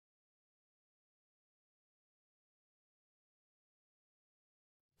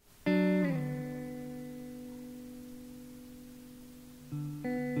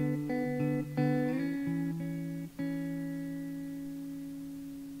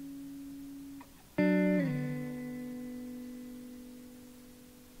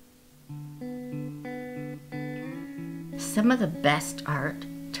Some of the best art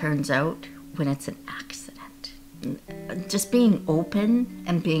turns out when it's an accident. Just being open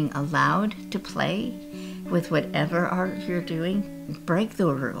and being allowed to play with whatever art you're doing, break the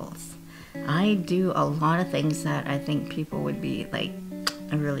rules. I do a lot of things that I think people would be like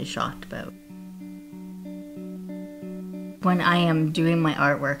really shocked about. When I am doing my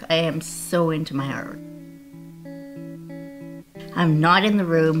artwork, I am so into my art. I'm not in the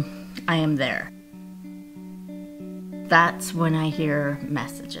room, I am there. That's when I hear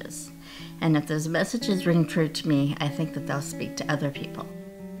messages. And if those messages ring true to me, I think that they'll speak to other people.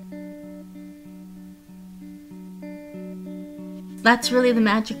 That's really the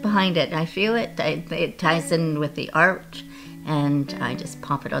magic behind it. I feel it. It ties in with the art, and I just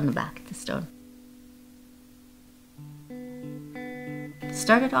pop it on the back of the stone.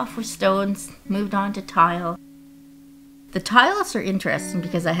 Started off with stones, moved on to tile. The tiles are interesting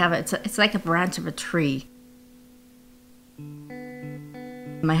because I have it's like a branch of a tree.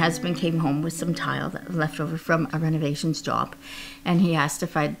 My husband came home with some tile that was left over from a renovations job, and he asked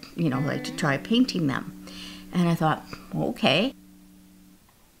if I'd, like to try painting them. And I thought, okay.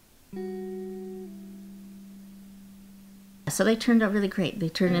 So they turned out really great. They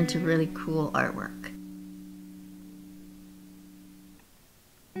turned into really cool artwork.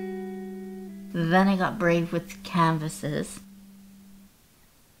 Then I got brave with canvases.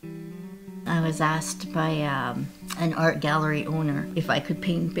 I was asked by an art gallery owner if I could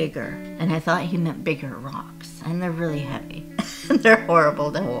paint bigger, and I thought he meant bigger rocks, and they're really heavy. They're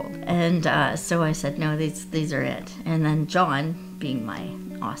horrible to hold. And so I said, no, these are it. And then John, being my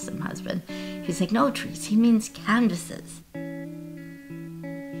awesome husband, he's like, no, Therese, he means canvases.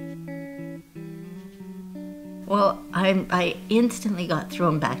 Well, I instantly got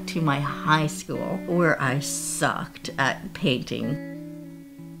thrown back to my high school where I sucked at painting.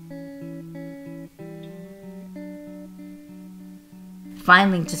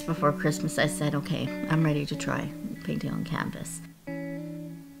 Finally, just before Christmas, I said, okay, I'm ready to try painting on canvas.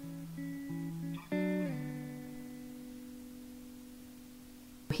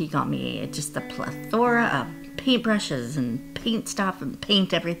 He got me just a plethora of paintbrushes and paint stuff and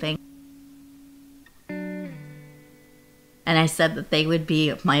paint everything. And I said that they would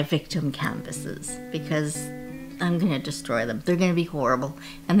be my victim canvases because I'm going to destroy them. They're going to be horrible,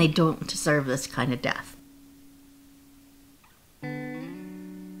 and they don't deserve this kind of death.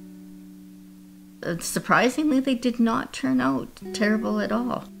 Surprisingly, they did not turn out terrible at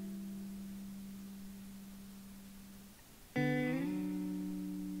all.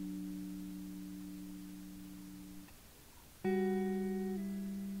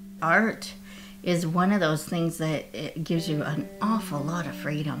 Art is one of those things that it gives you an awful lot of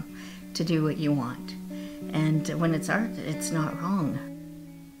freedom to do what you want. And when it's art, it's not wrong.